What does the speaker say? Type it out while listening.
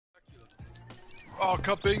Oh,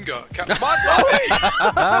 Kabinga! My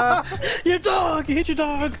puppy! Your dog! You hit your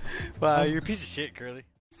dog! Wow, you're a piece of shit, Curly.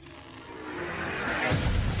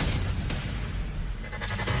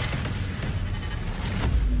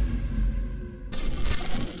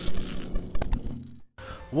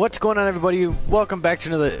 What's going on, everybody? Welcome back to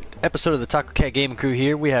another episode of the Taco Cat Gaming Crew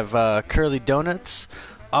here. We have Curly Donuts,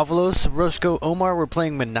 Avalos, Orozco, Omar. We're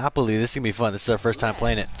playing Monopoly. This is going to be fun. This is our first time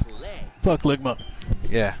playing it. Fuck Ligma.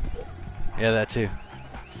 Yeah. Yeah, that too.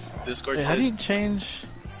 Discord Hey, says... how do you change?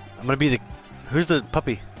 I'm going to be the... Who's the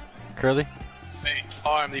puppy? Curly? Me.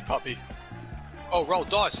 I am the puppy. Oh, roll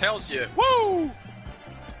dice. Hells yeah. Woo!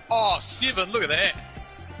 Oh, 7. Look at that.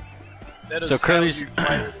 That is So Curly's...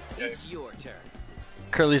 It's your turn.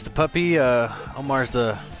 Curly's the puppy, Omar's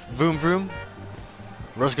the vroom vroom,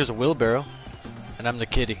 Orozco's a wheelbarrow, and I'm the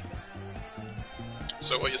kitty.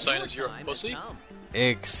 So what you're saying is you're a pussy?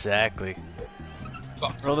 Exactly.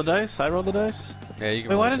 Fuck. Roll the dice? I roll the dice? Yeah, you can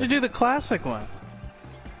Wait, roll why the did you dice. do the classic one?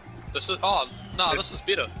 This is... Oh, no, this is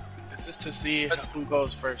better. This is to see who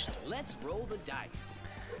goes first. Let's roll the dice.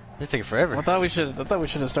 This taking forever. I thought we should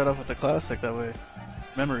have started off with the classic that way.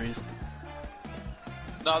 Memories.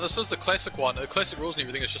 No, this is the classic one. The classic rules and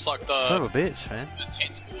everything. It's just like the Son of a bitch, man.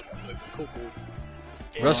 intense board, the cool board.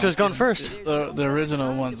 Orozco's going first. The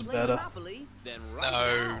original one's better.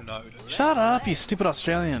 No. Shut up, you stupid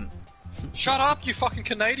Australian. Shut up, you fucking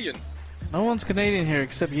Canadian. No one's Canadian here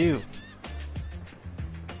except you.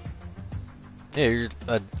 Yeah, you're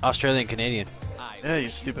an Australian Canadian. Yeah, you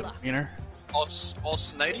stupid wiener.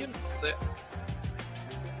 Canadian? Is that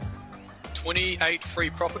 28 free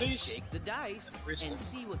properties? Shake the dice and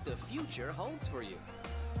see what the future holds for you.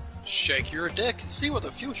 Shake your dick and see what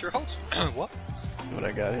the future holds. What? See what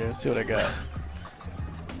I got here. See what I got.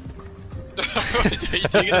 You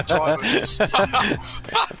get to drive this.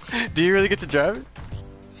 Do you really get to drive it?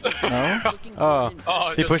 No? Oh,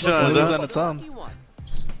 he just pushed it look on at his It lives own. on its own.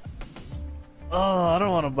 Oh, I don't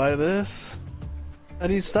want to buy this. How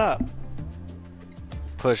do you stop?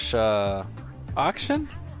 Push, Auction?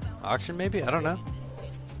 auction maybe? I don't know.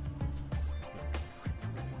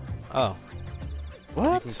 Oh, you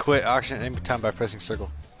What? can quit auction anytime by pressing circle.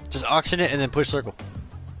 Just auction it and then push circle.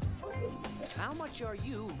 How much are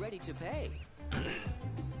you ready to pay?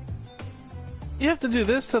 You have to do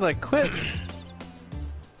this to like quit.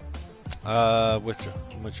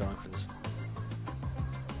 Withdrawing for this.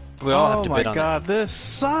 We all have to bid Oh on my god, this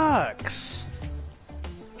sucks.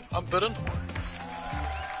 I'm bidding.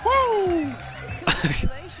 Woo!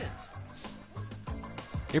 Congratulations.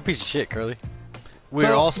 You're a piece of shit, Curly. We're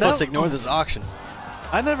So, all supposed to that- ignore this auction.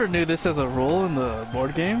 I never knew this as a rule in the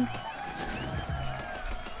board game.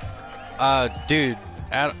 Dude,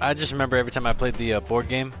 I just remember every time I played the board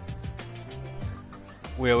game,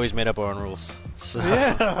 we always made up our own rules. So,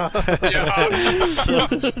 Yeah. Yeah. so-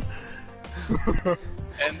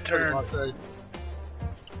 And turn.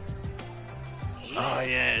 oh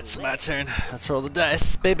yeah, it's my turn. Let's roll the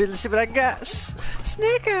dice, baby. Let's see what I got.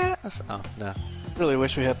 Snake eyes. Oh no. Really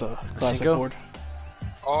wish we had the classic Cinco? board.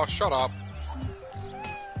 Oh, shut up.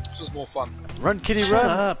 This is more fun. Run, kitty, Shut run.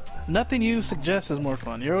 up. Nothing you suggest is more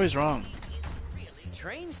fun. You're always wrong.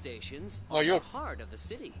 Train stations Oh, are you're- the heart of the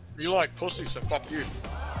city. You like pussy, so fuck you.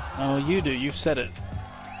 Oh, you do. You've said it.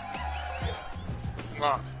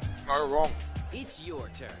 Nah, no, you're wrong. It's your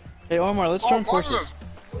turn. Hey, Omar, let's Oh, join fuck forces.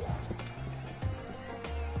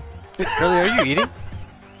 Curly, are you eating?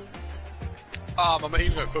 I'm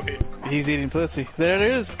eating a cookie. He's eating pussy. There it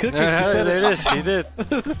is. Cookies. You said There it. it is. He did.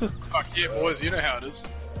 Fuck yeah, boys, you know how it is.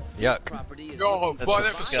 Yuck. Property is Yo, looking buy for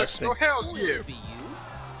that for disgusting. $6. Hell's yeah. Be you?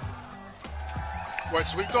 Wait,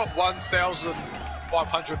 so we got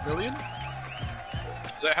 1,500 million?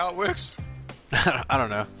 Is that how it works? I don't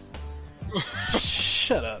know.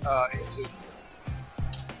 Shut up. E2.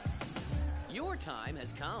 Your time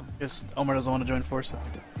has come. Guess Omar doesn't want to join forces.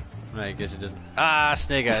 I guess it doesn't. Ah,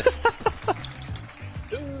 snake eyes.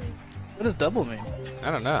 What does double mean?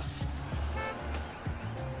 I don't know.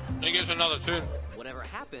 He gets another turn. Whatever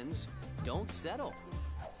happens, don't settle.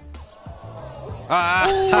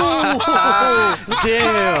 Ah!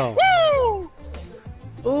 Damn!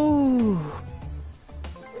 Ooh.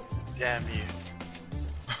 Damn you.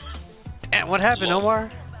 Damn, what happened, Omar?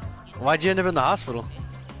 Why'd you end up in the hospital?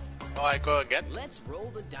 Oh, I go again? Let's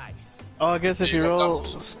roll the dice. Oh, I guess if Yeah, you you got roll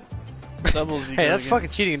doubles. doubles, you Hey, go that's again. fucking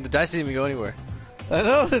cheating. The dice didn't even go anywhere. I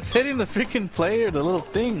know, it's hitting the freaking player, the little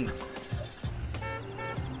things.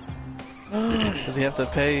 Does he have to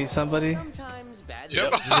pay somebody? Sometimes bad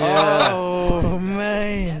Yep. news. Yeah. Oh,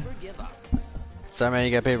 man. Never give up. Sorry, man,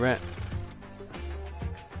 you gotta pay rent.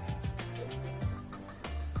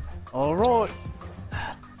 Alright.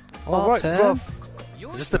 Alright, ten. rough. Your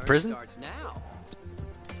Is this the turn prison? starts now.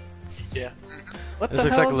 Yeah. What This the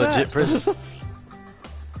looks like a hell is legit that? prison.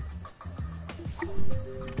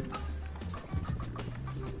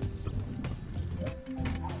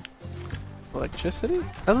 Electricity?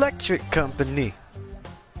 Electric company.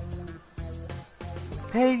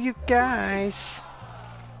 Hey, you guys.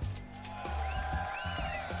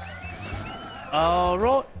 Oh,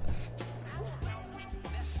 roll.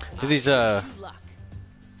 Do these Good luck.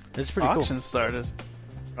 this is pretty Auction started.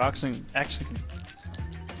 Auction action.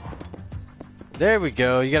 cool. There we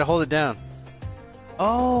go. You gotta hold it down.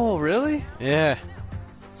 Oh, really? Yeah.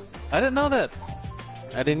 I didn't know that.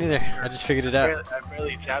 I didn't either. I just figured it out. I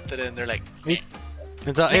barely tapped it in. They're like,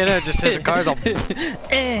 It's all, yeah, no, it just says the car's all.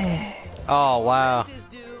 Oh wow. Rent is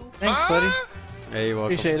due. Thanks, buddy. Hey, you're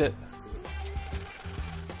welcome. Appreciate it.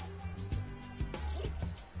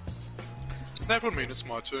 That would mean it's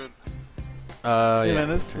my turn. Yeah, Yeah.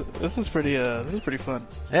 man, this is pretty fun.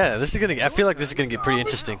 Yeah, this is gonna. I feel like this is gonna get pretty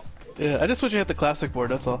interesting. Yeah, I just wish you had the classic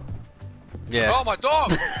board. That's all. Yeah. Oh, my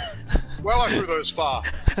dog! Well, I threw those far.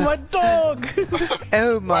 My dog.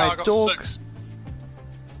 Oh Wow, my I got dog. 6.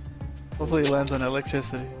 Hopefully, it lands on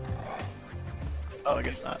electricity. Oh, I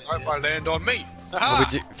guess not. I hope I land on me. I Aha!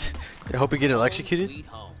 hope we get Home electrocuted. sweet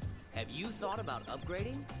home. Have you thought about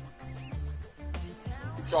upgrading?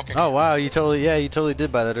 Shocking. Oh wow, you totally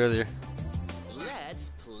did buy that earlier.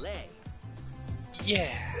 Let's play. yeah.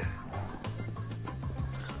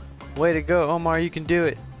 Way to go, Omar! You can do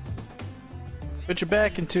it. Put your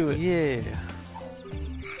back into it. Yeah.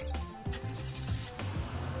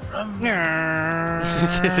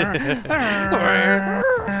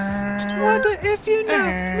 Wonder if you know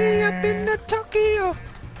me up in the Tokyo.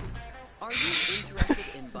 Are you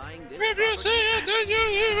interested in buying this If you property? see it, then you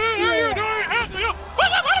do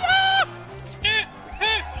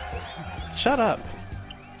it. Shut up.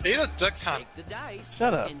 Eat a dick cunt. Shake the dice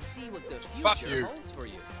Shut up. and see what the Fuck future you. holds for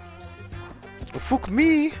you. Fuck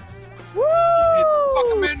me.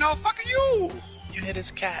 Fuck me, no, fuck you! You hit his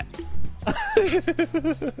cat.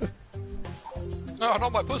 No,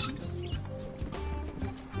 not my pussy.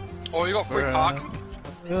 Oh, you got free Bruh. parking?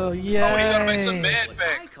 Oh yeah. Oh, you gotta make some What mad I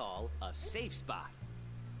bag. call a safe spot.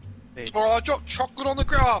 Oh, I dropped chocolate on the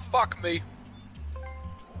ground. Oh, fuck me.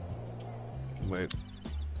 Wait.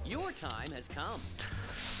 Your time has come.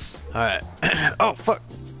 All right. Oh fuck!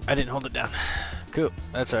 I didn't hold it down. Cool.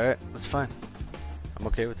 That's all right. That's fine. I'm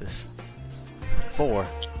okay with this. 4.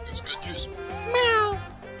 That's good news. Meow.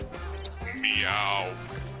 Meow.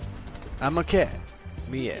 I'm a cat.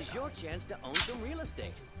 Meow. This is your chance to own some real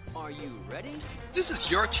estate. Are you ready? This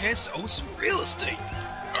is your chance to own some real estate.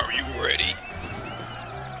 Are you ready?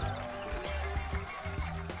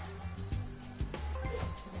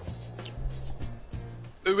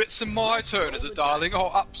 Ooh, it's my turn, is it, darling?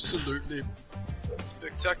 Oh, absolutely.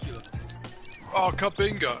 Spectacular. Oh,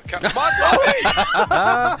 kabinga.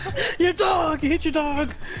 My puppy! Your dog. You hit your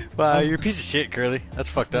dog. Wow, you're a piece of shit, Curly. That's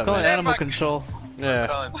fucked up, Call it man. animal my- control. Yeah.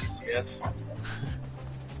 Calling this, yes.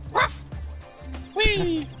 Ruff!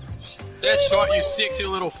 Whee! That's right, you sexy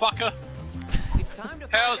little fucker. It's time to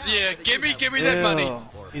Hells find out yeah, whether give you me have that money. Ew.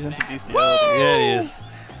 He's into bestiality. Yeah, he is.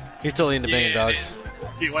 He's totally into banging Yeah, it dogs.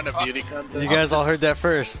 You won a beauty contest. You guys all heard that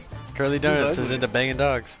first. Curly Donuts is ugly. into banging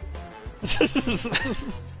dogs.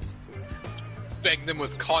 Bang them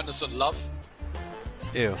with kindness and love.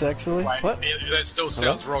 Ew. Sexually? What? Yeah, that still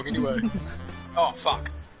sounds wrong anyway. Oh,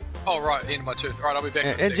 fuck. Oh, right, end of my turn. Right, I'll be back in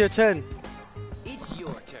a End your second. turn. It's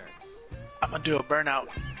your turn. I'm gonna do a burnout.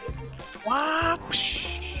 Wah,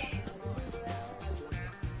 psh.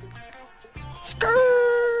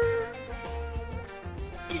 Skrrr.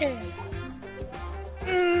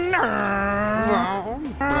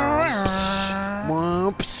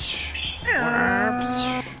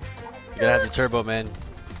 You gotta have the turbo, man.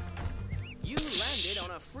 You landed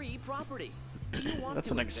on a free property. Do you want That's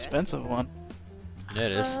to an invest? expensive one. Yeah,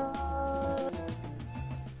 it is.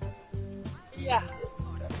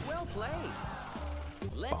 Well played.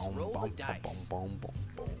 Let's roll the dice.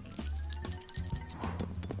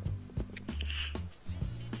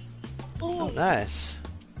 Oh, nice.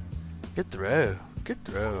 Good throw. Good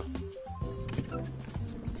throw.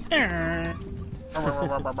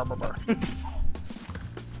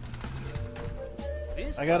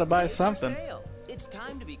 This I gotta buy property is for something. sale. It's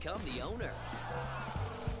time to become the owner.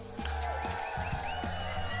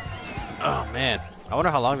 Oh man, I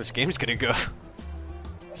wonder how long this game's gonna go.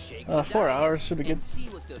 Shake the 4 dice hours should be and good. see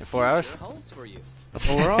what the 4 hours? future holds for you.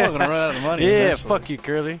 Well, we're all gonna run out of money. Yeah, eventually. fuck you,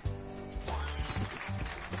 Curly.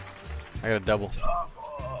 I got a double.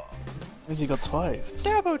 Means you go twice.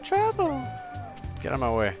 Double trouble. Get out of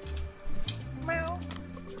my way.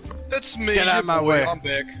 It's me. Get out of my way. I'm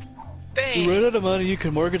back. You run out of money, you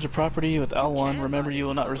can mortgage a property with L1. Remember, you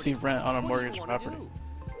will not receive rent on a mortgaged property.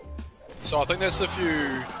 So I think that's if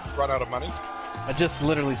you run out of money. I just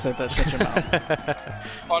literally said that. Shut your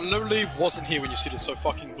mouth. I literally wasn't here when you said it, so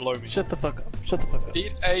fucking blow me. Shut the fuck up. Shut the fuck up.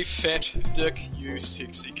 Eat a fat dick, you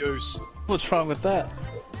sexy goose. What's wrong with that?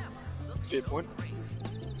 Fair point.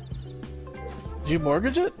 Did you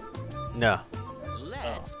mortgage it? No.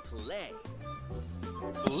 Let's play.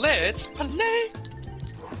 Let's play.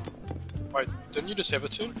 Wait, didn't you just have a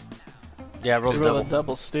turn? Yeah, I rolled a You rolled double. a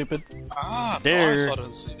double, stupid. Ah, There. nice. I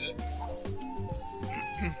didn't see that.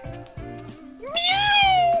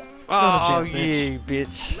 Oh, Jail, yeah,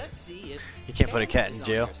 bitch. Let's see if You can't put a cat in is on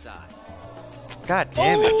jail. your side. God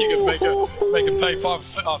damn it. You can make it pay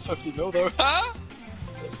 50 mil though. Huh?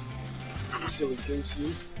 Silly goose, you.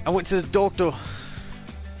 I went to the doctor.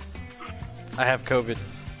 I have COVID.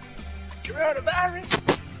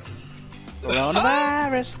 Coronavirus.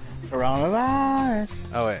 Coronavirus. Coronavirus.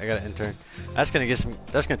 Oh wait, I got an intern. That's gonna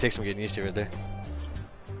take some getting used to right there.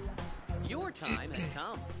 Your time has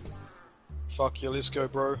come. Fuck yeah, let's go,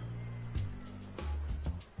 bro.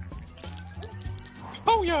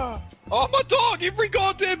 Oh yeah! Oh my dog! Every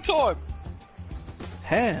goddamn time!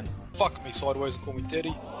 Hen. Fuck me sideways and call me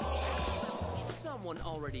daddy. Someone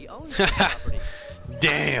already owns the property.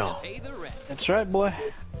 Damn. Pay the rent. That's right, boy.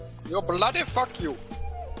 Yo, bloody fuck you.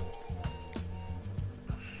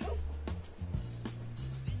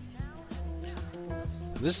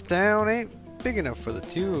 This town ain't big enough for the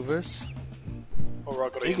two of us.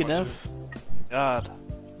 Alright, gotta Big eat my enough. God.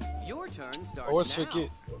 Your turn starts I always now. forget.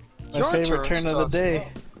 My Your favorite turn of the starts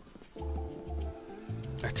day.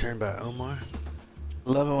 I turned by Omar.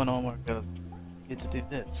 Love it when Omar goes. Get to do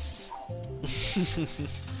this.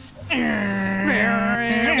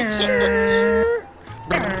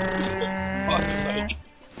 now. Fuck's sake.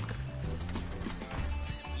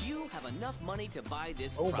 You have enough money to buy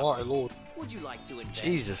this Oh my property. lord. Would you like to invest?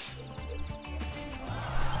 Jesus.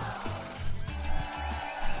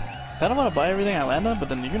 I don't want to buy everything I land on, but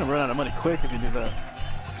then you're gonna run out of money quick if you do that.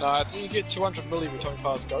 Nah, I think you get 200 milli every time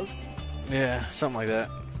cars go. Yeah, something like that.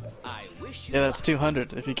 I wish you Yeah, that's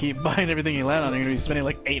 200. If you keep buying everything you land on, you're gonna be spending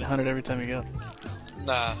like 800 every time you go.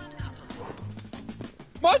 Nah.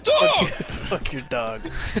 My dog! Fuck your dog.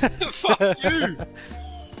 Fuck you!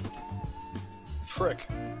 Prick.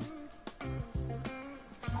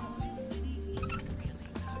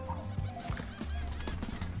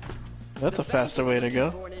 That's a faster way to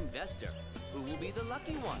go. For an investor, who will be the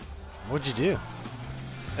lucky one? What'd you do?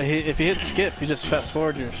 If you hit skip, you just fast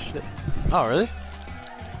forward your shit. Oh, really?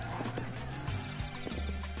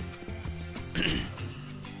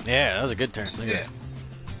 Yeah, that was a good turn. Look at that.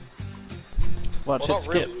 Watch Well, it not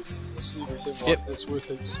skip. really. See everything Skip. like that's worth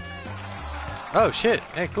it. Oh shit!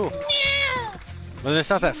 Hey, cool. Well, it's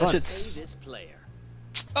not that That fun. Pay shit's this player.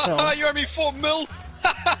 Haha, you owe me 4 mil!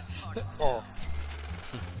 Oh.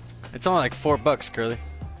 It's only like $4, Curly.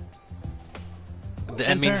 The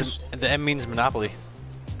M means Monopoly.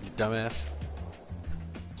 You dumbass.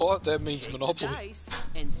 What? That means Shake the Monopoly. dice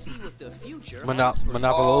and see what the future holds for you.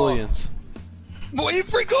 Monopolians. Well,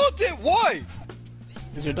 every goddamn why?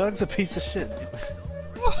 because your dog's a piece of shit.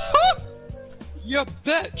 You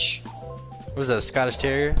bitch! What is that? A Scottish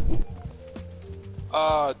Terrier?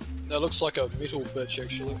 That looks like a metal bitch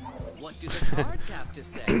actually. What do the cards have to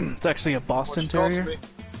say? It's actually a Boston What'd you cost Terrier. me?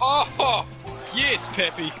 Oh, yes,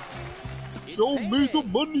 Peppy. It's Show me the payday.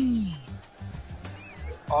 money.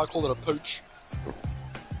 I call it a pooch.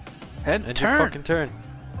 Head End turn. your fucking turn.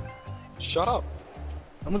 Shut up.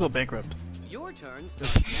 I'm gonna go bankrupt. Your turn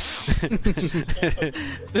starts now.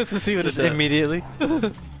 Just to see what Just it does. immediately.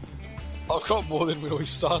 I've got more than we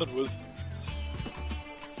started with.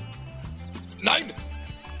 9!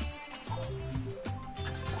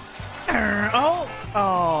 Oh!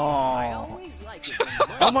 I Oh! always like it when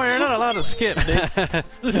money Omar, you're not allowed to skip, dude.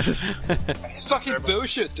 It's fucking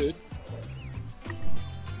bullshit, dude.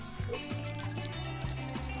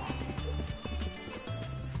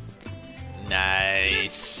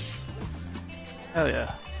 Nice. Hell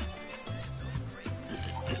yeah.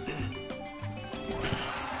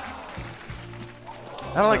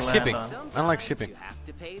 I don't like Land skipping. on. I don't like skipping. you have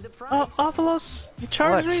to pay the Oh, price. Avalos, you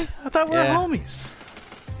charged What? me? I thought we were Yeah. homies.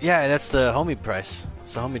 Yeah, that's the homie price.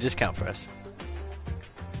 It's the homie discount price.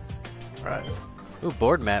 Right. Ooh,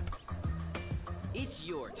 board map. It's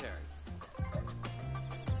your turn.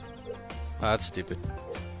 Oh, that's stupid.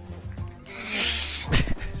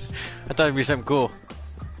 I thought it'd be something cool.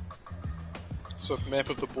 So, map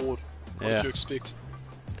of the board. What Yeah. did you expect?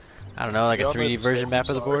 I don't know, like Yeah, a I made 3D a version mistake, map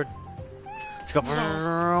of the sorry. board. Let's go.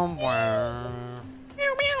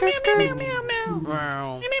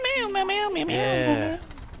 Yeah.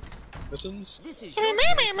 Mittens. This is your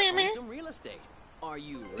chance to own some real estate. Are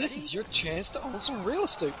you ready? This is your chance to own some real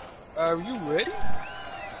estate. Are you ready?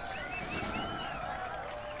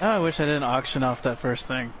 Oh, I wish I didn't auction off that first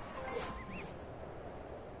thing.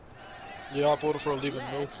 Yeah, I bought it for 11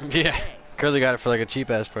 mil. Yeah. Curly got it for like a cheap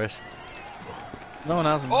ass price. No one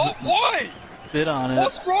else Oh, why? bid on it.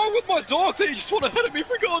 What's wrong with my dog that you just want to hit at me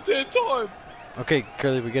for goddamn time? Okay,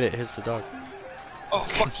 Curly, we get it. Hits the dog. Oh,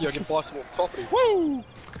 fuck you, I can buy some more property. Woo!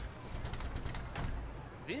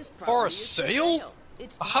 This For a property is sale?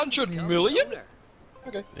 It's 100 time to become million? the owner.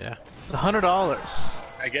 Okay. Yeah. It's $100.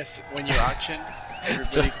 I guess when you auction,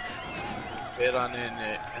 everybody bid on it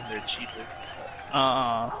and they're cheaper.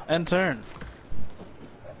 End turn.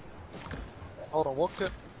 Hold on, what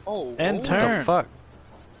could... Oh, End oh. What turn. the fuck?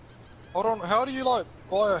 Hold on, how do you, like,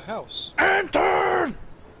 buy a house? End turn!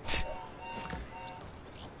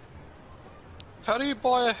 How do you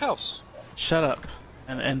buy a house? Shut up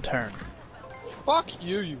and end turn. Fuck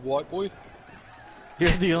you, you white boy. You're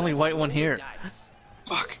the only white one here. Dice.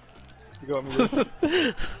 Fuck. You got me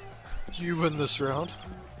there. You win this round.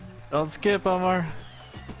 Don't skip, Omar.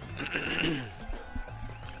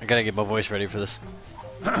 I gotta get my voice ready for this.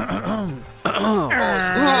 Oh,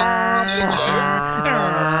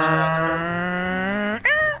 is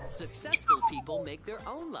it Successful people make their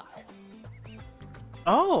own luck.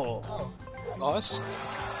 Oh. Oh, nice.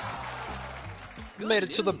 We made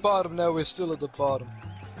it to the bottom, now we're still at the bottom.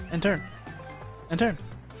 End turn. End turn.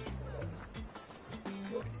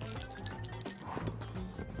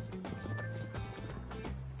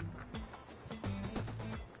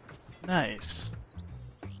 Nice.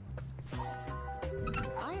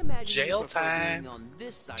 I imagine Jail you prefer time. being on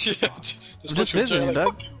this side of the Yeah, box. I'm just visiting,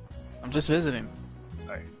 Doug. I'm just visiting.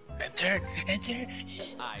 Sorry. Enter, enter.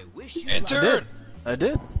 I wish you Enter. luck. Turn. I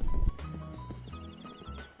did.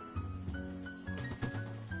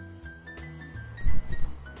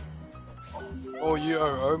 Oh, you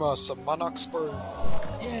owe Omar some Monarchs, bro.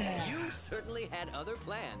 You certainly had other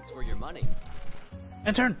plans for your money.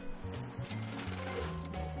 End turn.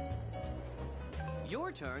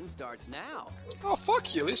 Your turn starts now. Oh,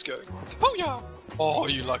 fuck you, let's go. Oh, yeah. Oh,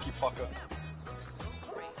 you lucky fucker.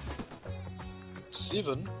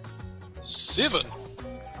 7? 7?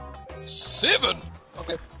 7?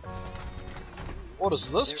 Okay. What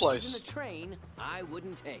is this There place? isn't a train I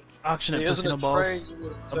wouldn't take. Auction it, There isn't pussy, a no balls. train you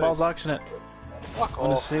wouldn't The take. balls auction it. Fuck I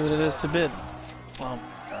want off. to see what it is to bid.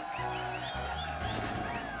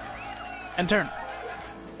 End turn.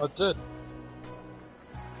 I did.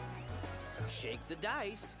 Shake the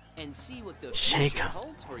dice and see what the Shake future 'em.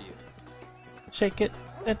 holds for you. Shake it.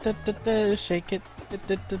 Da, da, da, da, shake it. Da,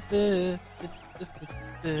 da, da, da, da, da,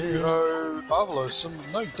 da, You da. owe Avalos some.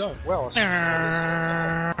 No, you don't. Wow, I should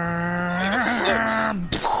have I got 6.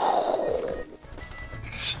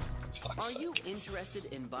 Fuck's Are you sake. interested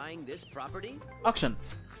in buying this property? Auction.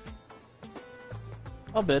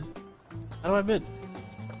 I'll bid. How do I bid?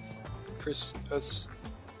 Chris, it's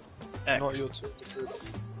X. not your turn to bid.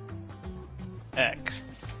 X.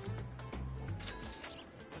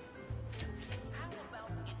 How about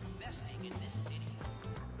investing in this city?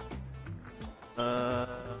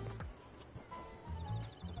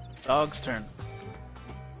 Dog's turn.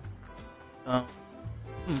 This town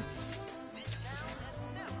has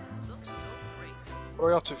never looked so great. What are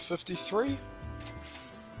we up to? 53?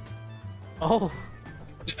 Oh,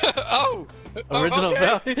 Oh! original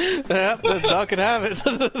okay. value. Yeah, the dog can have it.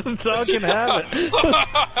 The dog can have it.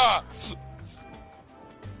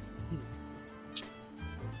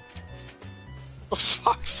 For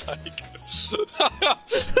fuck's sake.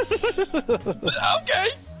 Okay!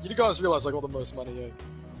 You guys realize I got the most money, eh?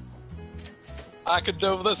 I could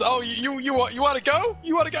do with this. Oh, you want to go?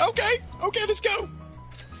 You want to go? Okay, okay, let's go.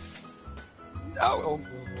 Oh,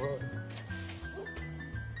 right.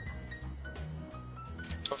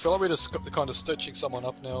 I feel like we're just kind of stitching someone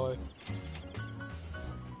up now, eh?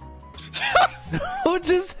 Who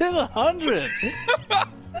just hit 100?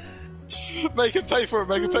 Make it pay for it.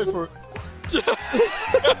 Make it pay for it.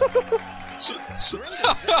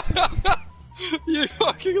 You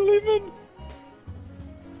fucking lemon.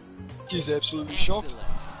 He's absolutely shocked.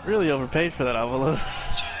 Excellent. Really overpaid for that Avalos.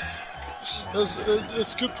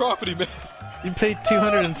 It's good property, man. You paid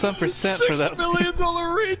 200 and some percent for that. $6 million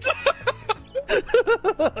rent.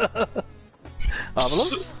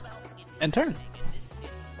 Avalos? End turn.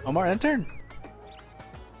 Omar, end turn.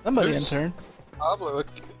 Somebody Who's- end turn. Pablo,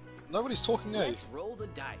 nobody's talking, eh? Let's roll the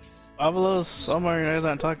dice. Avalos, Omar, you guys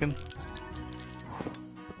aren't talking.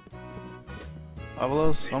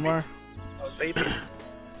 Avalos, Omar, Baby.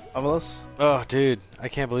 Avalos. Oh, dude, I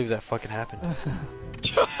can't believe that fucking happened.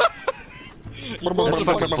 That's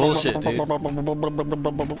fucking bullshit, dude.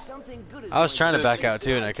 Something good is I was going trying to back out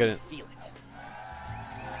too, and I couldn't. feel it.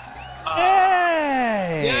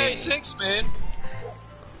 Hey! Yay, thanks, man.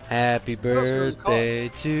 Happy was really birthday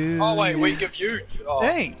to Oh, wait, you. we give you. Oh,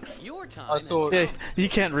 Thanks. Your time I has thought. Yeah, you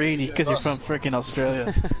can't read because you're from freaking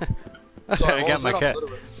Australia. Sorry, I what got was my that? cat. I'm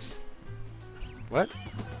illiterate. What?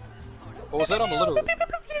 What was that? I'm illiterate.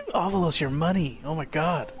 Avalos, your money. Oh my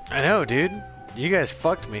god. I know, dude. You guys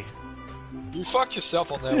fucked me. You fucked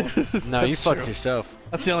yourself on that one. No, you That's fucked true. yourself.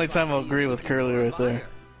 That's the only time I'll agree with Curly right there.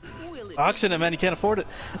 Will it Auction it, man. You can't afford it.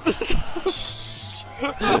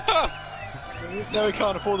 Now we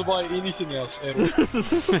can't afford to buy anything else at all.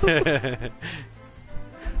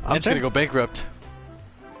 I'm just gonna go bankrupt.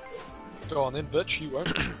 Go on then, bitch. You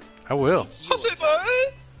won't. I will. What's it,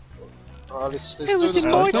 mate? Alright, let's do this.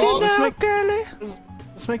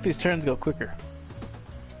 Let's make these turns go quicker.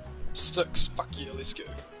 6. Fuck yeah, let's go.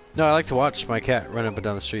 No, I like to watch my cat run up and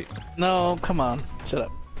down the street. No, come on. Shut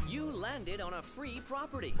up. You landed on a free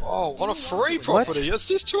property. Oh, Do on a you free want to- property? It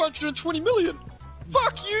says 220 million.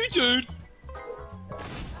 Fuck you, dude.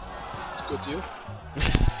 It's a good deal.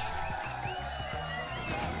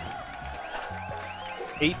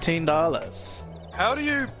 $18. How do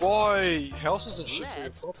you buy houses and shit for your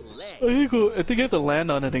Let's properties? play. I think you have to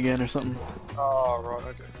land on it again or something. Oh, right,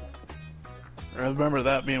 okay. I remember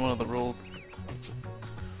that being one of the rules.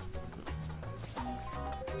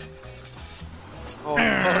 Oh, no.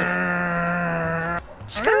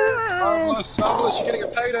 Avalos, you're getting a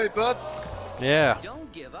payday, bud. Yeah,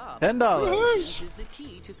 Don't give up. $10. This is the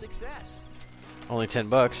key to success. only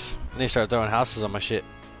 $10. And they start throwing houses on my shit.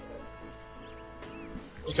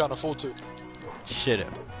 You can't afford to. Shit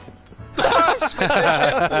up. Smack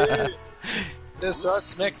that cat. That's right,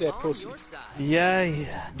 smack that On pussy. your side.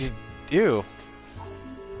 Yeah. Ew.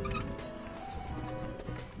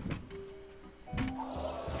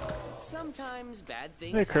 Sometimes bad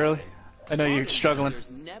things Hey, Curly. happen. I know you're Smart struggling.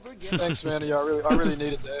 investors never give Thanks, up. man. Yeah, I really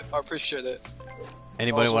needed that. I appreciate that.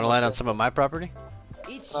 Anybody Also want to land on must- some of my property?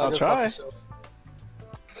 Each No, I'll go try. fuck yourself.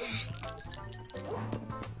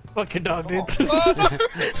 Fuck your dog, dude. Oh,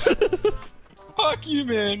 no. Fuck you,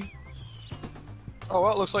 man. Oh,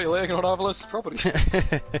 well, it looks like you're lagging on Avalos' property.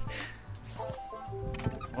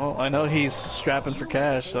 Well, I know he's strapping for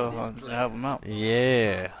cash, so I'll have him out.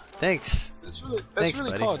 Yeah. Thanks. That's really, Thanks,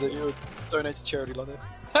 really buddy. kind that you would donate to charity like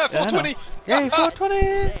that. 420! Yay, 420!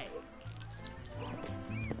 play.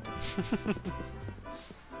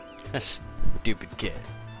 A stupid kid.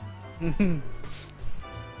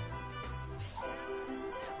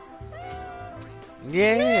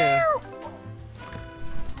 Yeah.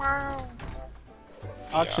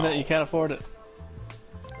 Auction it, you can't afford it.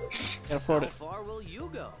 Can't afford How it. far will you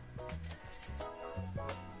go?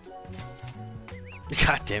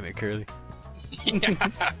 God damn it, Curly.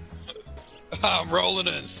 I'm rolling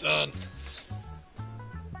in, son.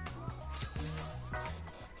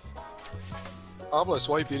 Avalos,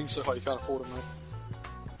 why are you bidding so high you can't afford it, mate?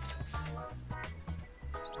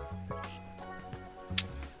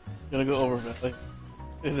 Gonna go over, I think.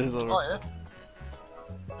 It is over. Oh, yeah?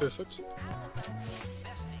 Perfect.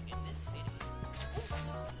 Investing in this city.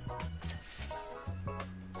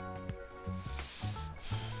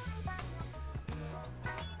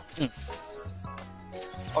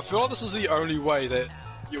 I feel like this is the only way that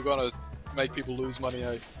you're gonna make people lose money,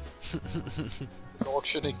 eh? It's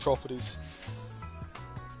auctioning properties.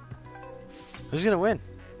 Who's gonna win?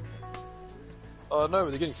 No, but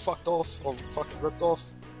they're getting fucked off, or fucking ripped off.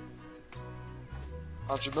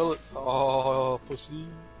 100 millet. Oh, pussy.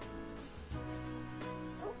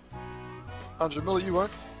 100 millet, you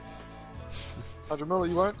won't. 100 millet,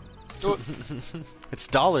 you won't. Do it. It's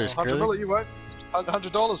dollars, 100 Curly. millet, you won't.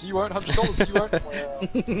 $100, you won't. $100, you won't.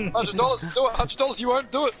 $100, do it. $100, you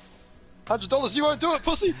won't. Do it. $100, you won't. Do it,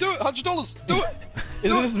 pussy. Do it. $100, do it. Is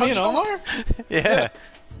this me and $100. Omar? Yeah.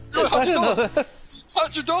 Do it. I didn't know $100. that.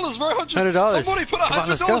 $100, bro. $100. Somebody put Come on,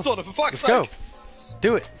 let's $100 go. on it, for fuck's Let's sake. go.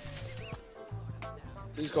 Do it.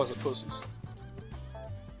 These guys are pussies.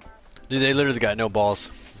 Dude, they literally got no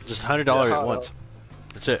balls. Just $100 Yeah, at once.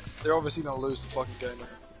 That's it. They're obviously gonna lose the fucking game.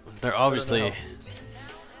 They're I don't know obviously how to lose.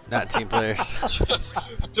 not team players. Just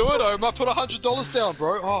do it, Omar. Put $100 down,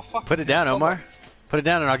 bro. Oh, fuck. Put it down, Someone- Omar. Put it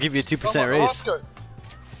down and I'll give you a 2% someone- raise.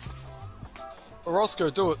 Orozco,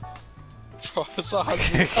 do it. Bro, it's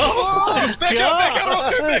 100. Oh, back out,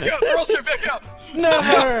 Orozco, back out, Orozco, back out.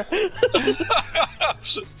 Never!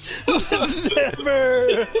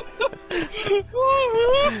 Never!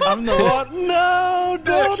 I'm the one. No,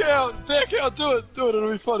 don't! Back out, do it,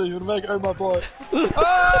 it'll be funny, it'll make Omar buy it.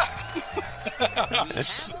 Ah! We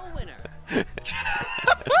have a winner.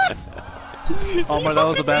 Omar, that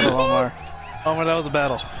was a battle, Omar. Omar, that was a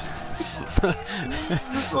battle.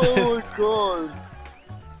 Oh my god.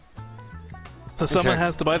 So someone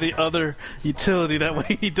has to buy the other utility, that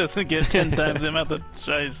way he doesn't get 10 times the amount of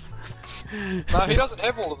shiz. Nah, he doesn't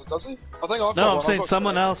have all of it, does he? I think I've got No, one. I'm saying I've got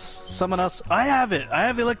someone three. else, I have it. I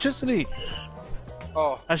have the electricity.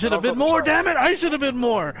 Oh, I should and have I've bid got the more, train. damn it! I should have bid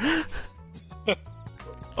more!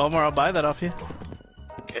 Omar, I'll buy that off you.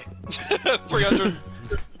 Okay. 300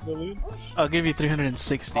 million? I'll give you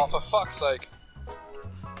 360. Oh, for fuck's sake.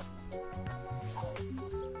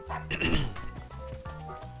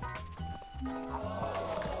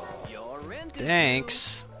 Your rent is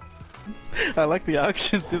Thanks. I like the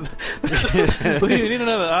auctions. We need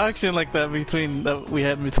another auction like that that we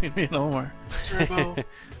had between me and Omar. Turbo.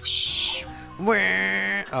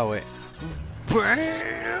 Oh wait.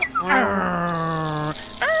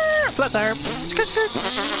 Flat tire.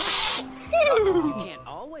 You can't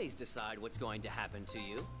always decide what's going to happen to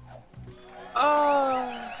you.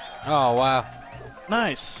 Oh wow.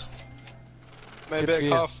 Nice. Maybe Good for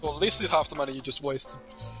you. half, or less than half the money you just wasted.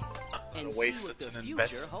 And waste see what it the and future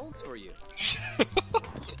invest. holds for you.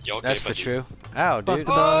 That's for true. Ow, Fuck dude.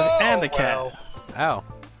 the dog and the Oh, cat. wow. Ow.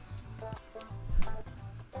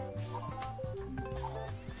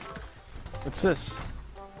 What's this?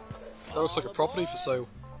 That looks like a property for sale.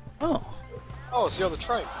 Oh. Oh, it's the other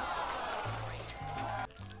train.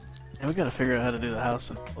 Yeah, we gotta figure out how to do the house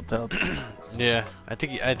and hotel. Yeah, I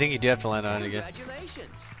think you do have to land on it again.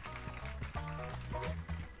 Congratulations.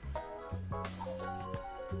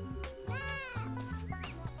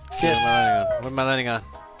 Shit. What am I landing on?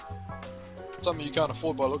 Something you can't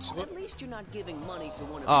afford by the looks of it. At least you're not giving money to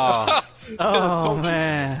one of Oh. your kids. Oh Told you.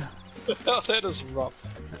 man. That is rough.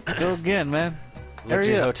 Go again, man.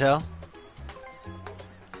 Luxury Hurry up. hotel.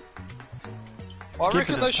 I Skip it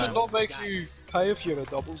reckon they this should time. not make you pay if you have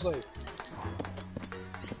a doubles, eh?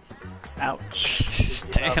 Ouch.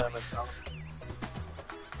 Damn.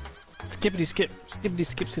 Skippity skip. Skippity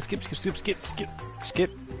skip skip skip skip skip skip skip.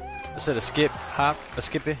 Skip. Instead of skip, hop, a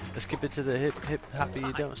skip it to the hip hoppy.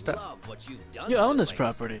 You don't I stop. love what you've done You to own the this place.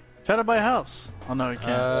 property. Try to buy a house. Oh no, you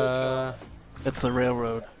can't. It's the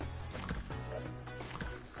railroad.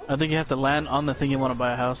 I think you have to land on the thing you want to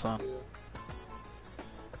buy a house on.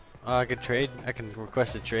 I can trade. I can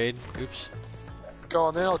request a trade. Oops. Go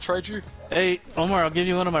on then, I'll trade you. Hey, Omar, I'll give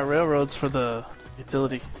you one of my railroads for the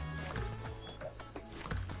utility.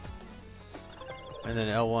 And then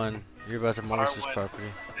L1. You're about to mortgage this R1. property.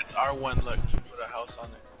 It's R1, look, to put a house on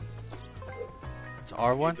it. It's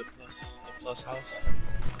R1. The plus house.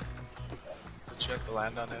 But you have to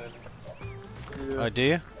land on it. Oh, do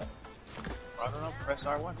you? I don't know, press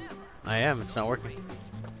R1. I am. It's not working.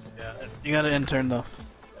 Yeah. You gotta intern though.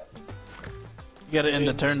 You gotta end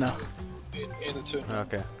the turn now. In the turn.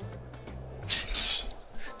 Okay.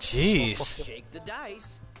 Jeez. Shake the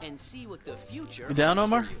dice and see what the future You down, holds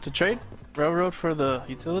for Omar, you. to trade? Railroad for the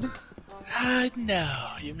utility? No,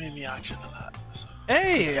 you made me auction a lot. So.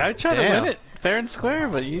 Hey, I try to Damn. win it fair and square,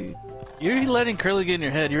 but you're letting Curly get in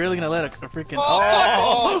your head. You're really gonna let a freaking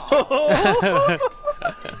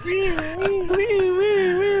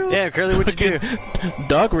Damn, Curly, what'd you do?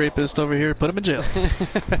 Dog rapist over here. Put him in jail.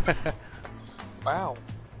 Wow.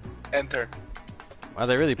 Enter. Wow,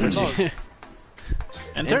 they really put you.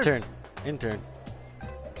 Intern. Intern.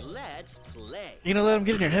 Let's play. You gonna let him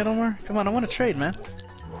get in your head, Omar? Come on, I want to trade, man.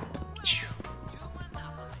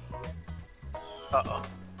 Uh-oh.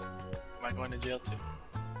 Am I going to jail too?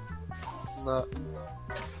 No.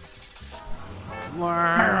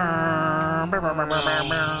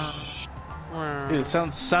 Dude, it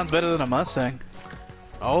sounds better than a Mustang.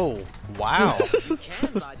 Oh, wow. You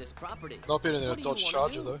can buy this property. Not better than a What do you Dodge wanna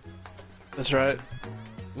Charger do? though. That's right.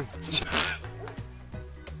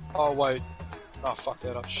 Oh wait. Oh fuck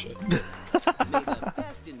that up, shit. May the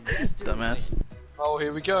best investor Dumbass. win. Oh,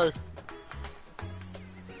 here we go.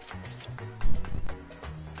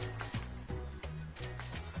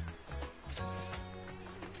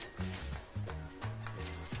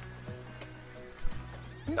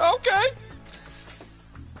 Okay.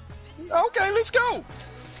 Okay, let's go.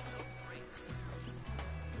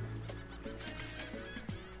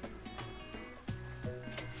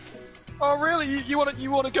 Oh really? You want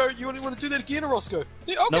to go? You want to do that again, Orozco?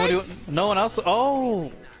 Yeah, okay. No one else.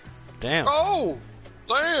 Oh, Damn. Oh,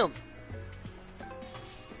 damn.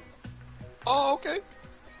 Oh, okay.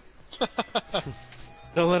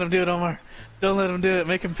 don't let him do it, Omar. Don't let him do it.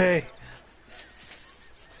 Make him pay.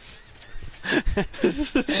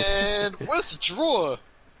 And withdraw.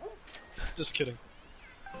 Just kidding.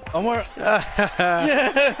 Omar.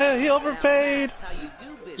 Yeah, he overpaid. That's how you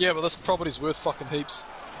do business. Yeah, but this property's worth fucking heaps.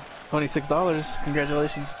 $26.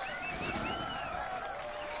 Congratulations.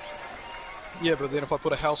 Yeah, but then if I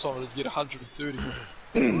put a house on it, I'd get 130.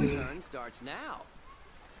 Your turn starts now.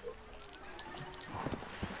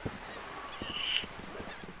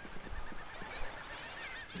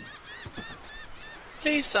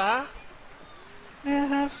 Lisa. May I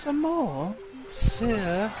have some more?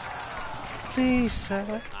 Sir,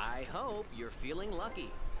 Lisa. I hope you're feeling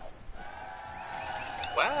lucky.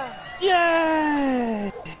 Wow.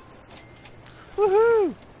 Yay!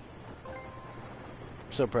 Woohoo!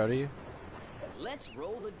 So proud of you. Let's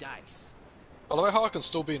roll the dice. I like how I can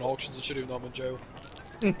still be in auctions and shit even though I'm in jail.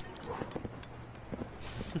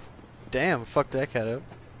 Damn, fuck that cat up.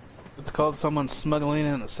 It's called someone smuggling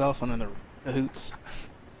in a cell phone in the hoots.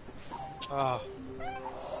 Ah,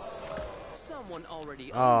 Someone already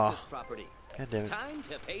owns Aw. this property. God damn it. Time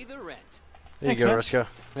to pay the rent. There Thanks, you go, man. Orozco.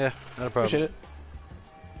 Yeah, not a problem. Appreciate it.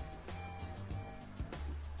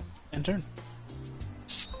 Intern.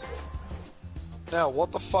 now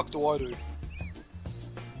what the fuck do I do?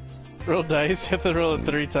 Roll dice. You have to roll it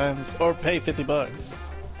 3 times or pay $50.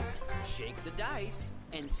 Shake the dice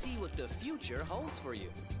and see what the future holds for you.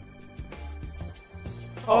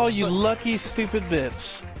 Oh, you so- lucky stupid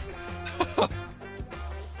bitch.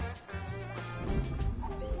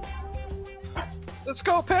 Let's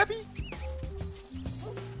go, Pappy!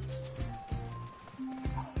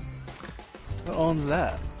 Who owns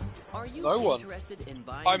that? Are you No one. interested in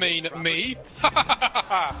buying I this mean, property? me?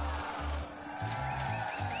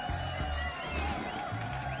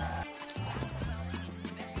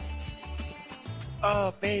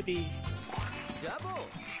 Oh, baby. Double.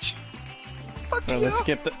 Well, let's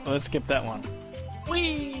skip that one.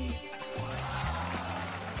 Wee.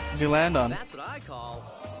 Did you land on? That's what I call.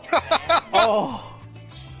 Oh,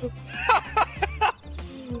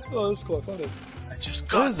 Oh, that's quite funny. I just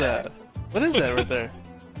what got is that? What is that right there?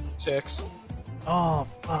 Tex. Oh,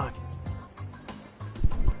 fuck.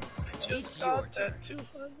 I just It's your got turn. that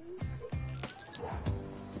 200.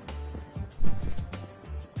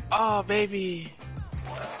 Oh, baby.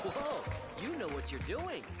 Whoa, you know what you're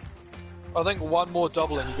doing. I think one more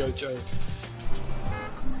double and you go to jail.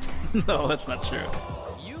 No, that's not true.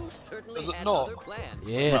 You certainly Is it had not? other plans.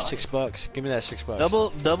 Yeah, No. $6. Give me that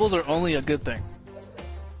 $6. Doubles are only a good thing.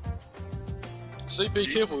 See, be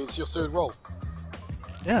careful, it's your third roll.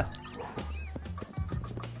 Yeah.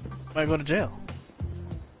 Might go to jail.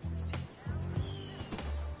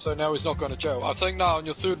 So now he's not going to jail. I think now on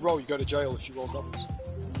your third roll you go to jail if you roll doubles.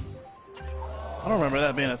 I don't remember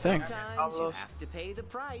that being a thing. Sometimes you Avalos. have to pay the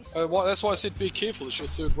price. That's why I said be careful, it's your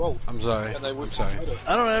third roll. I'm sorry. And they I'm would sorry.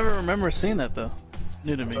 I don't ever remember seeing that though. It's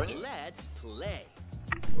new to me. Don't you? Let's play.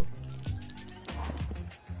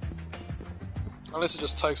 Unless it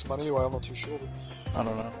just takes money away, I'm not too sure. I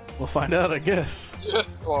don't know. We'll find out, I guess. Yeah,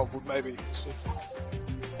 well, maybe. We'll see.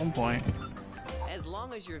 At one point. As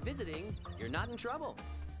long as you're visiting, you're not in trouble.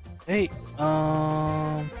 Hey,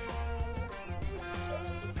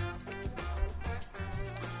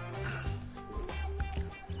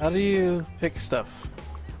 how do you pick stuff?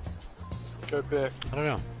 Go back. I don't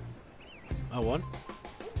know. Oh, one?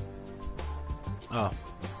 Oh.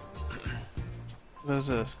 What is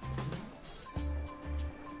this?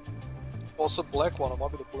 What's the black one? It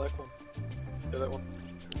might be the black one. Yeah, that one.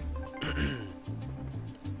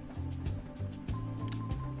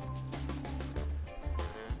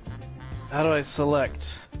 How do I select?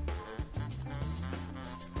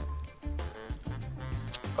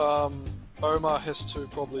 Omar has to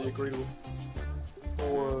probably agree to it.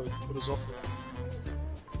 Or put his offer.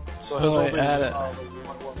 So his Oh, will I be add it. the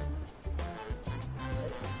white one.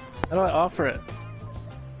 How do I offer it?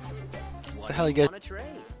 What the hell do you guys- want to trade?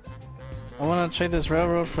 I want to trade this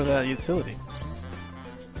railroad for that utility.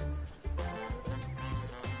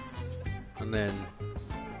 And then...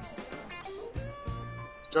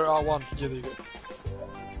 Go R1. Yeah, there you go.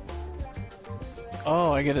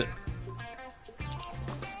 Oh, I get it.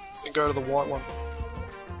 And go to the white one.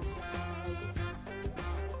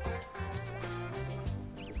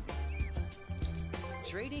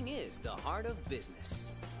 Trading is the heart of business.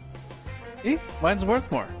 See? Mine's worth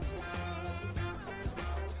more.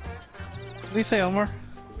 What do you say, Omar?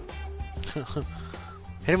 Hit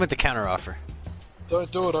him with the counter offer.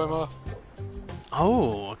 Don't do it, Omar.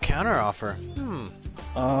 Oh, a counter offer.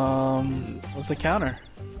 What's the counter?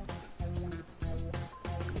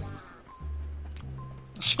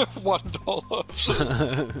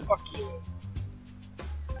 $1. Fuck yeah.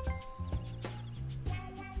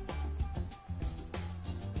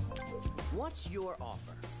 What's your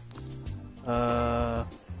offer?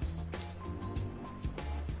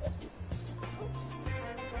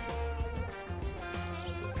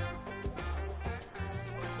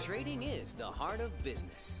 Trading is the heart of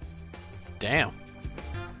business. Damn.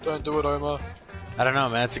 Don't do it, Omar. I don't know,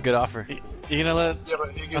 man. It's a good offer. You gonna let Yeah,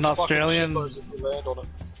 but he gets An fucking Australian- shitloads if you land on it.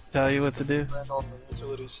 tell you what to do? Land on the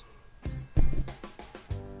utilities.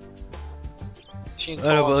 10 Oh, no,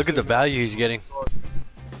 but times, look at the 30 value he's getting. times.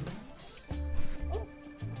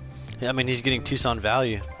 Yeah, I mean, he's getting Tucson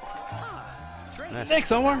value. Trading Nice. is Thanks,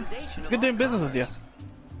 the Omar. foundation of Good our doing business with you. commerce.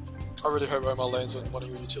 I really hope Omar lands on one of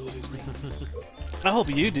your utilities. I hope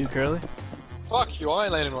you do, Curly. Fuck you, I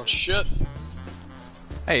ain't landing on shit.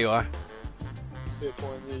 There you are. Fair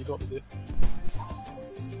point, yeah, you got me there.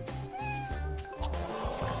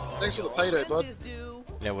 Thanks for the payday, Rent bud. is due.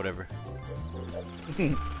 Yeah, whatever.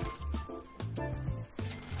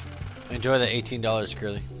 Enjoy the $18,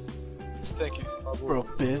 Curly. Thank you. I will. Bro,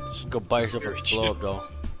 bitch. Go buy yourself a Very blow up doll.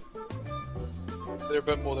 They're a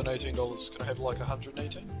bit more than $18. Can I have like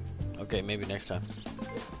 118? Okay, maybe next time.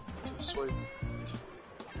 Okay, sweet.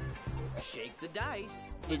 Shake the dice.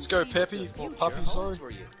 Let's and go, see what Peppy, the or future Puppy, holds sorry.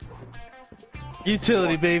 for you.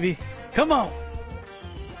 Utility, baby. Come on.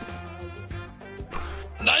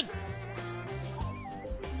 Nine!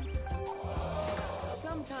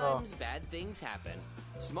 Sometimes bad things happen.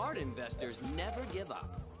 Smart investors never give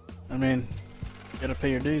up. I mean, you gotta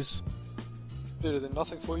pay your dues. Better than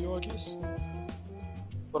nothing for you, I guess.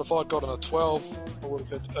 But if I'd gotten a 12, I would have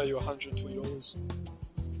had to pay you $120.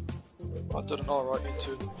 I didn't, alright,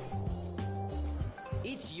 into it.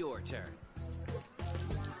 It's your turn.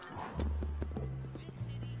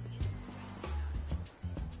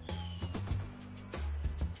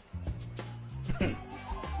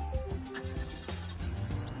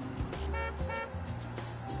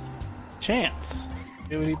 Chance.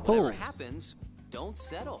 See what he Whatever pulls. happens, don't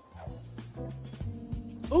settle.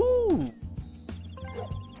 Ooh.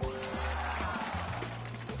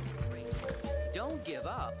 Don't give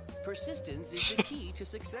up. Persistence is the key to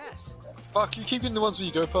success. Fuck, you keep getting the ones where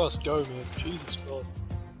you go past go, man. Jesus Christ.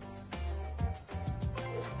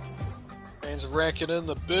 Man's racking in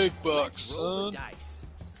the big bucks, Let's roll the son. dice.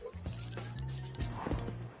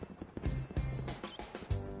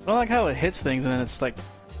 I don't like how it hits things and then it's like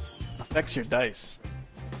affects your dice.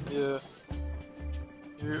 Yeah.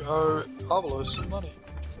 You owe Avalos some money.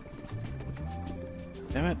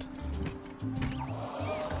 Damn it.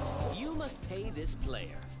 You must pay this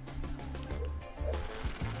player.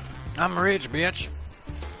 I'm rich, bitch.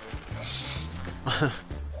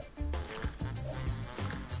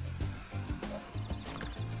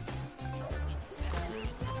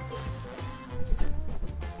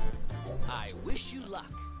 I wish you luck.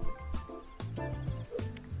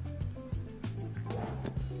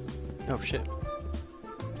 Oh shit.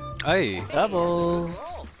 Hey, Doubles.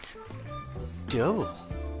 dope.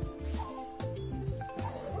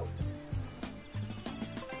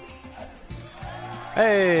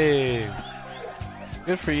 Hey,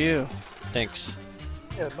 Good for you. thanks.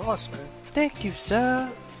 Yeah, nice, man. Thank you,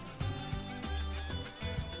 sir.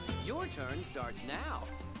 Your turn starts now.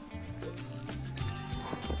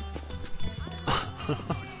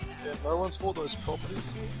 Yeah, no one's bought those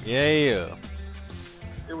properties. Yeah.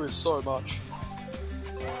 It was so much.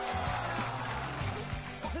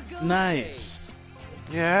 The ghost Nice. phase.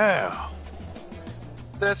 Yeah.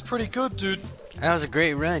 That's pretty good, dude. That was a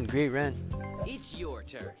great run. Great run. It's your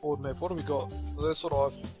turn. Board map, what do we got? That's what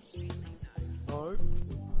I've... No.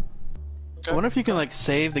 Okay. I wonder if you can like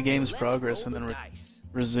save the game's Let's progress roll and then the dice.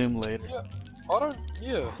 resume later. Yeah, I don't...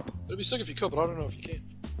 Yeah. It'd be sick if you could, but I don't know if you can.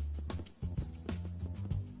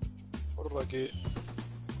 What did I get?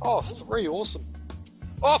 Oh, 3, awesome.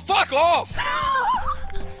 Oh, fuck off!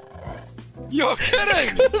 You're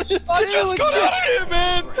kidding! I just got out of here,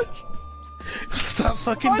 man! Stop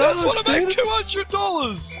fucking I dogs. just want to make dude.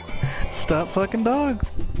 $200! Stop fucking dogs.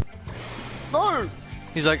 No!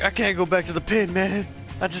 He's like, I can't go back to the pen, man.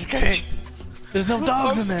 I just can't. There's no I'm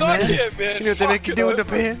dogs in there, stuck man. here, man! You know what they make you do in the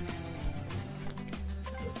pen?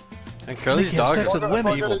 And Curly's Make you have dogs sex are with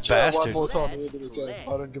women. evil One bastard. more time at the end of the game.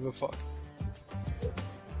 I don't give a fuck.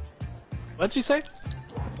 What'd you say?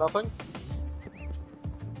 Nothing?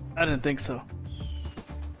 I didn't think so.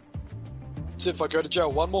 So if I go to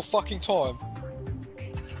jail one more fucking time,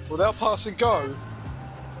 without passing go,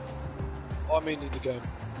 I'm ending the game.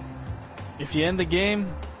 If you end the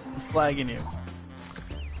game, I'm flagging you.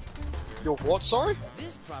 You're what, sorry?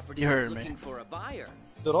 This property You is heard me. looking for a buyer.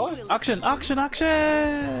 Did I? Auction, auction,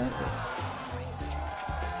 auction!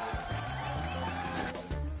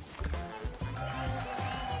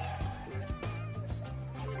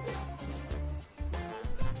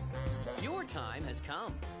 Your time has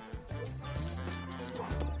come.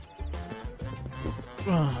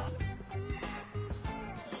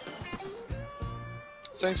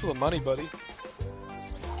 Thanks for the money, buddy.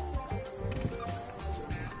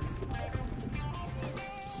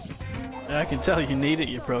 I can tell you need it,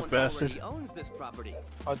 you broke bastard. Owns this property.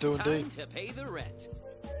 I do Time indeed. to pay the rent.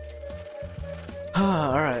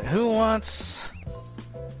 Alright, who wants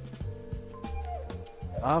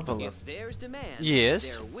Avalos? If there's demand,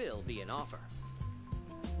 Yes. there will be an offer.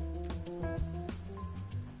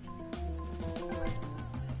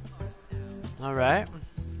 All right.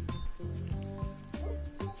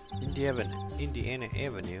 Indiana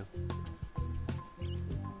Avenue.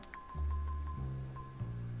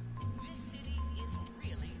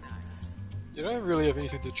 You don't really have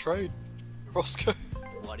anything to trade, Orozco.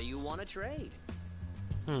 What do you want to trade?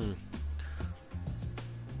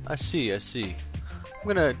 I see. I'm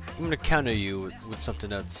gonna counter you with something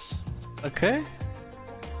that's. Okay.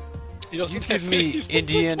 He You doesn't give have me anything.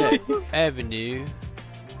 Indiana Avenue.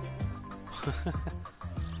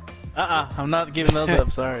 I'm not giving those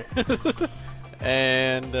up, sorry.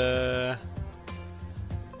 And that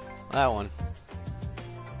one.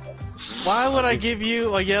 Why would I give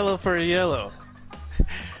you a yellow for a yellow?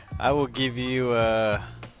 I will give you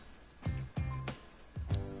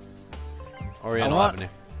Oriental want- Avenue.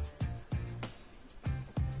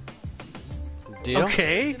 Deal?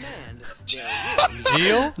 Okay. Demand, there will be.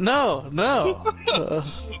 Deal? No.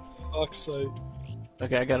 Fuck's sake.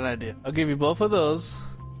 Okay, I got an idea. I'll give you both of those.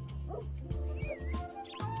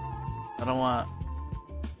 I don't want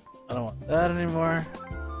that anymore.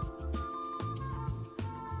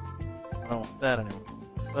 I don't want that anymore.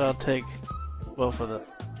 But I'll take both of them.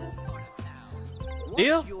 What's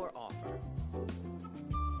Deal? your offer?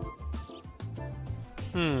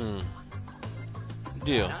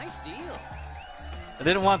 Deal. Nice deal. I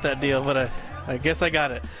didn't want that deal, but I guess I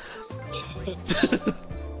got it.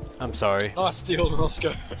 I'm sorry. Nice deal,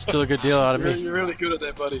 Orozco. Still a good deal out of me. You're really good at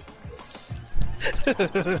that, buddy.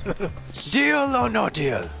 Deal or no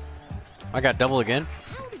deal? I got double again.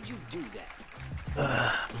 How did you do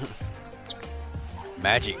that?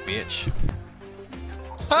 Magic, bitch.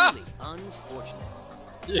 Really unfortunate.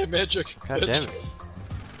 Yeah, magic. God damn it.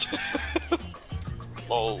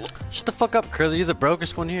 Lol. Shut the fuck up, Curly. You're the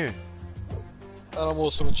brokest one here. And I'm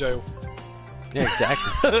also in jail. Yeah,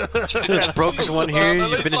 exactly. You're the brokest one here. At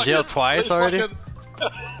You've least been in I jail can- twice at least I already. can-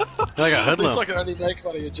 You're like a At least I hoodlum. can only make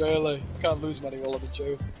money in jail. I can't lose money while I'm in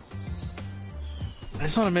jail. I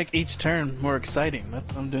just want to make each turn more exciting.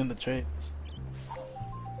 That's why I'm doing the trades.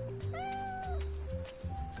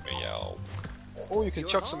 Or you can You're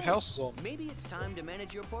chuck some home. houses on. Maybe it's time to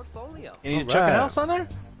manage your portfolio. You need to chuck a Alright. house on there?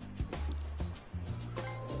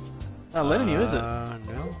 Not letting you, is it?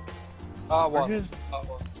 No. We're R1. good.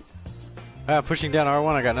 R1. Pushing down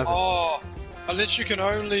R1, I got nothing. Oh, unless you can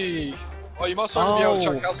only... Oh, you must only be able to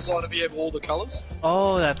Oh. chuck houses on if you have all the colours.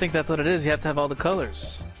 Oh, I think that's what it is. You have to have all the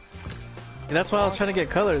colors. Yeah, that's why I was trying to get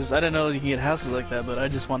colors. I didn't know you can get houses like that, but I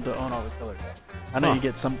just want to own all the colors. I know Huh. you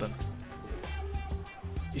get something.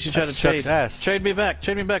 You should try That to trade. sucks ass. Trade me back.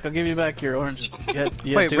 Trade me back. I'll give you back your oranges. You had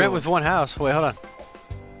Wait, two rent of with them. one house. Wait, hold on.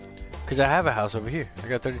 Because I have a house over here. I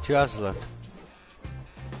got 32 houses left.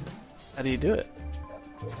 How do you do it?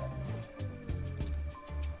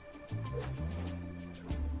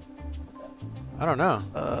 I don't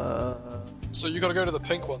know. So you gotta go to the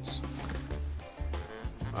pink ones.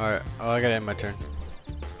 Alright, oh, I gotta end my turn.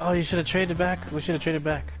 Oh, you should have traded back. We should have traded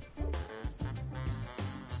back.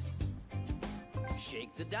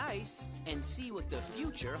 Shake the dice and see what the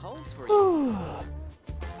future holds for you.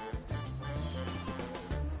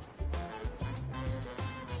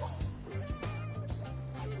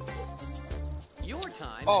 Your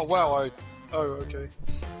time. Oh, has wow, Oh, okay.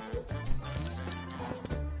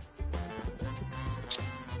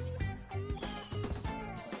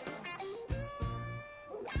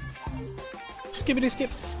 Skippity skip.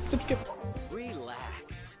 Skip skip. come.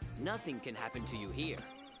 Relax. Nothing can happen to you here.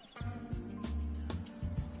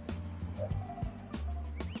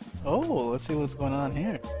 Oh, let's see what's going on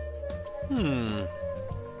here.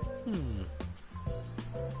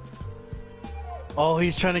 Oh,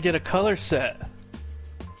 he's trying to get a color set.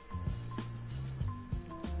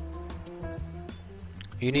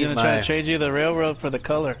 You He's need gonna try my to trade you the railroad for the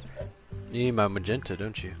color. you need my magenta,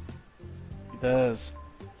 don't you? He does.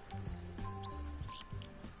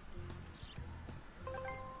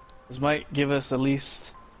 This might give us at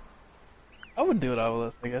least. I would do it,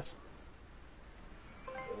 Avalos, I guess.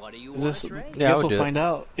 What do you 'Cause want this, to trade? Yeah, I guess would we'll do it. find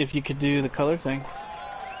out if you could do the color thing.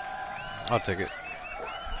 I'll take it.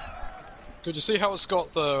 Did you see how it's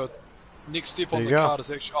got the next step on There the you go. card is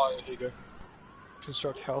actually... Oh, yeah, here you go.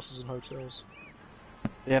 Construct houses and hotels.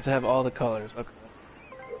 You have to have all the colors. Okay.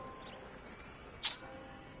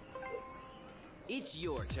 It's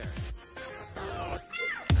your turn.